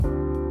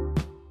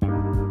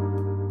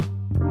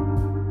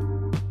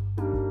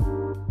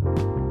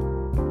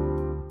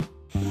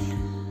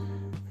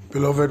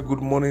Beloved,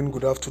 good morning,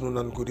 good afternoon,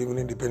 and good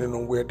evening, depending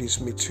on where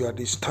this meets you at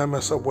this time.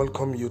 As I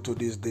welcome you to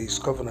this day's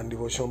Covenant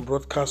Devotion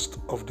broadcast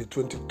of the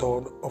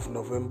 23rd of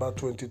November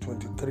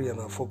 2023, and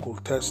our focal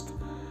text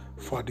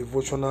for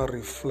devotional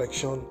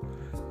reflection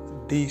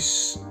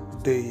this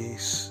day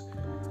is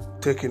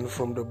taken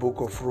from the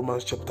book of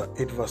Romans chapter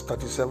 8 verse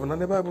 37.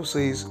 And the Bible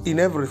says, "In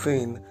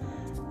everything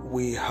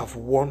we have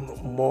won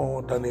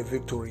more than a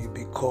victory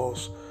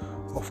because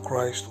of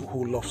Christ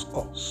who loves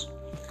us."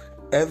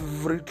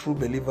 Every true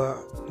believer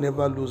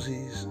never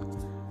loses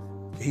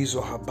his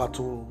or her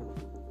battle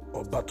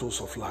or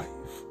battles of life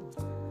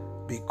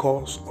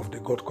because of the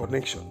God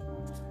connection,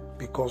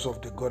 because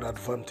of the God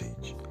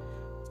advantage.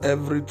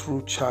 Every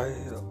true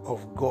child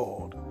of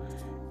God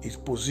is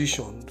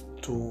positioned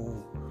to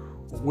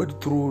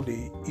wade through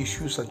the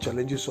issues and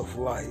challenges of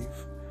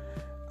life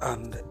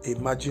and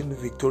emerging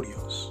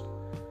victorious.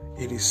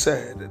 It is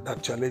said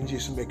that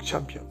challenges make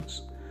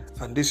champions,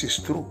 and this is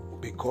true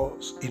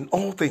because in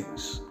all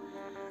things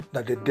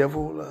that the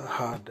devil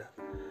had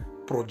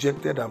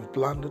projected and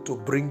planned to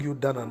bring you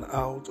down and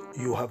out,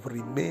 you have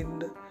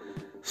remained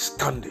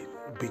standing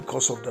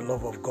because of the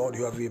love of God.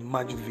 You have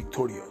emerged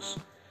victorious.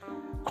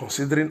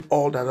 Considering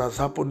all that has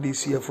happened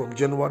this year from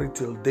January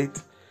till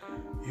date,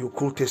 you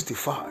could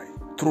testify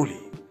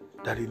truly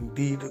that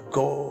indeed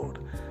God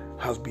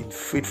has been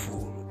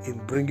faithful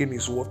in bringing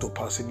His word to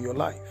pass in your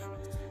life.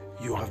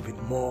 You have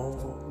been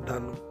more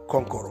than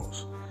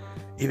conquerors.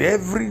 In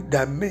every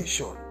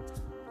dimension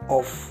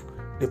of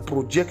the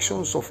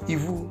projections of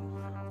evil,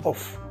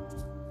 of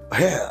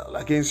hell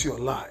against your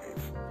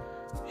life,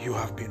 you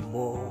have been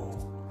more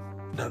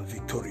than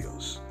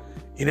victorious.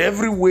 In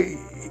every way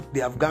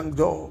they have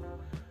ganged up,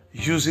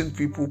 using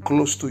people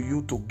close to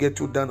you to get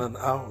you down and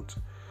out,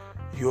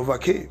 you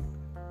overcame.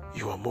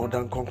 You are more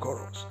than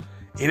conquerors.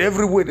 In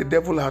every way the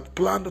devil had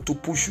planned to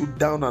push you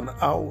down and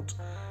out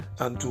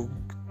and to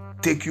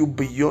take you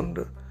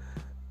beyond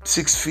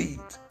 6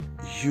 feet,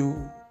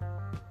 you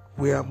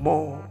were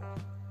more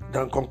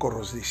than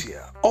conquerors this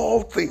year.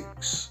 All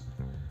things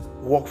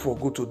work for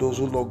good to those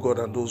who love God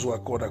and those who are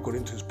called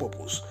according to His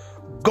purpose.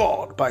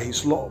 God, by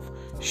His love,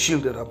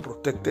 shielded and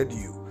protected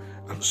you.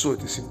 And so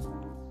it is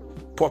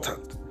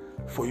important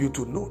for you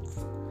to note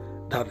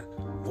that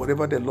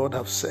whatever the Lord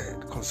has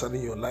said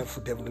concerning your life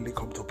will definitely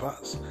come to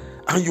pass.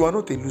 And you are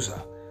not a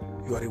loser.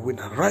 You are a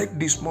winner. Right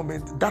this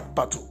moment, that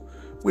battle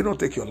will not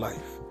take your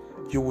life.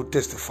 You will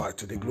testify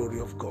to the glory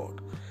of God.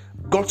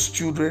 God's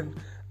children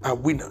are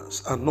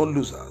winners and not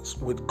losers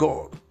with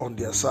God on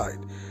their side.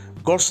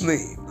 God's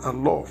name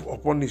and love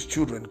upon His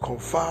children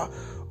confer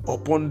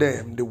upon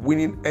them the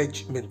winning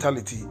edge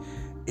mentality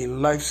in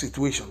life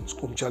situations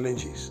and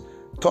challenges.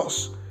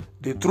 Thus,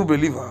 the true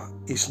believer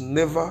is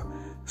never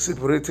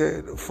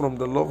separated from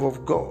the love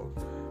of God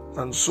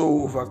and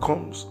so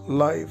overcomes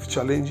life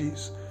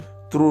challenges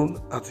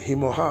thrown at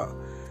him or her.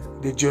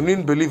 The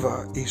genuine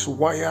believer is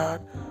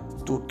wired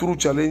to, through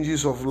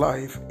challenges of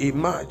life,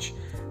 emerge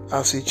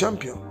as a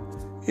champion.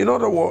 In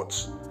other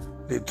words,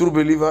 the true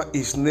believer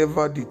is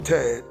never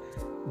deterred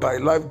by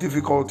life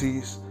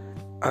difficulties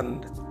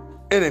and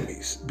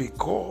enemies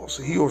because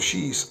he or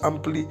she is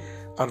amply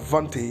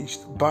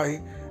advantaged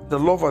by the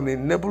love and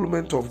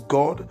enablement of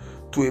God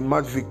to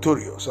emerge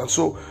victorious. And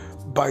so,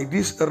 by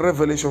this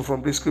revelation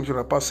from this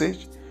scriptural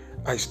passage,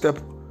 I step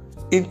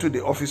into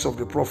the office of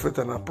the prophet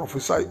and I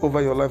prophesy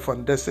over your life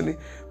and destiny,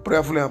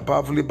 prayerfully and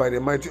powerfully by the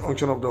mighty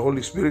unction of the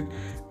Holy Spirit.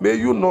 May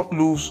you not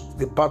lose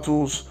the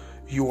battles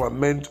you are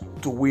meant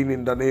to win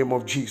in the name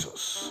of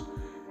Jesus.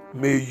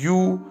 May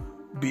you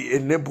be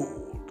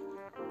enabled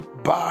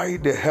by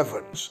the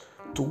heavens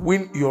to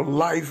win your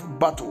life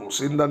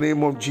battles in the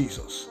name of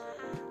Jesus.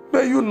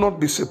 May you not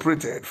be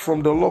separated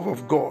from the love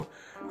of God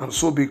and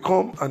so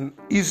become an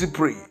easy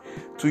prey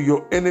to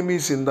your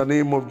enemies in the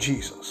name of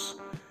Jesus.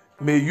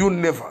 May you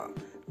never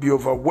be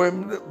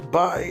overwhelmed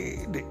by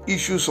the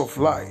issues of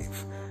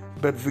life,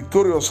 but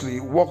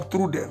victoriously walk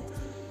through them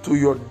to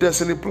your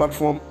destiny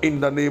platform in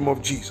the name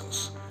of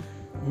Jesus.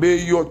 May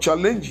your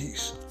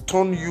challenges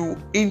turn you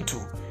into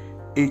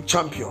a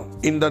champion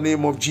in the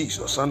name of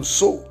Jesus, and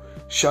so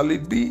shall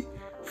it be,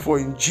 for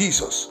in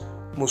Jesus'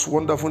 most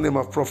wonderful name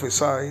I've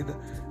prophesied.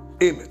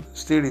 Amen.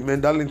 Still remain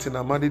Darlington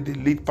Amadi, the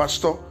lead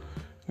pastor,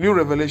 New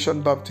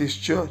Revelation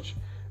Baptist Church,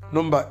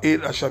 number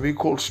 8 Ashabi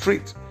Cole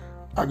Street,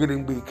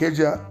 Agedingbe,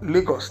 Ikeja,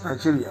 Lagos,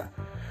 Nigeria.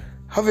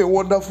 Have a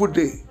wonderful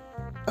day,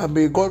 and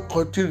may God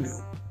continue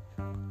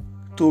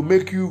to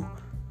make you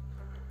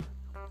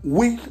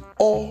win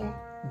all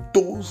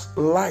those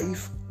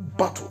life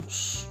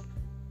battles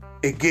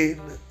again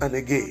and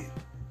again.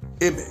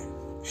 Amen.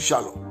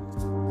 Shalom.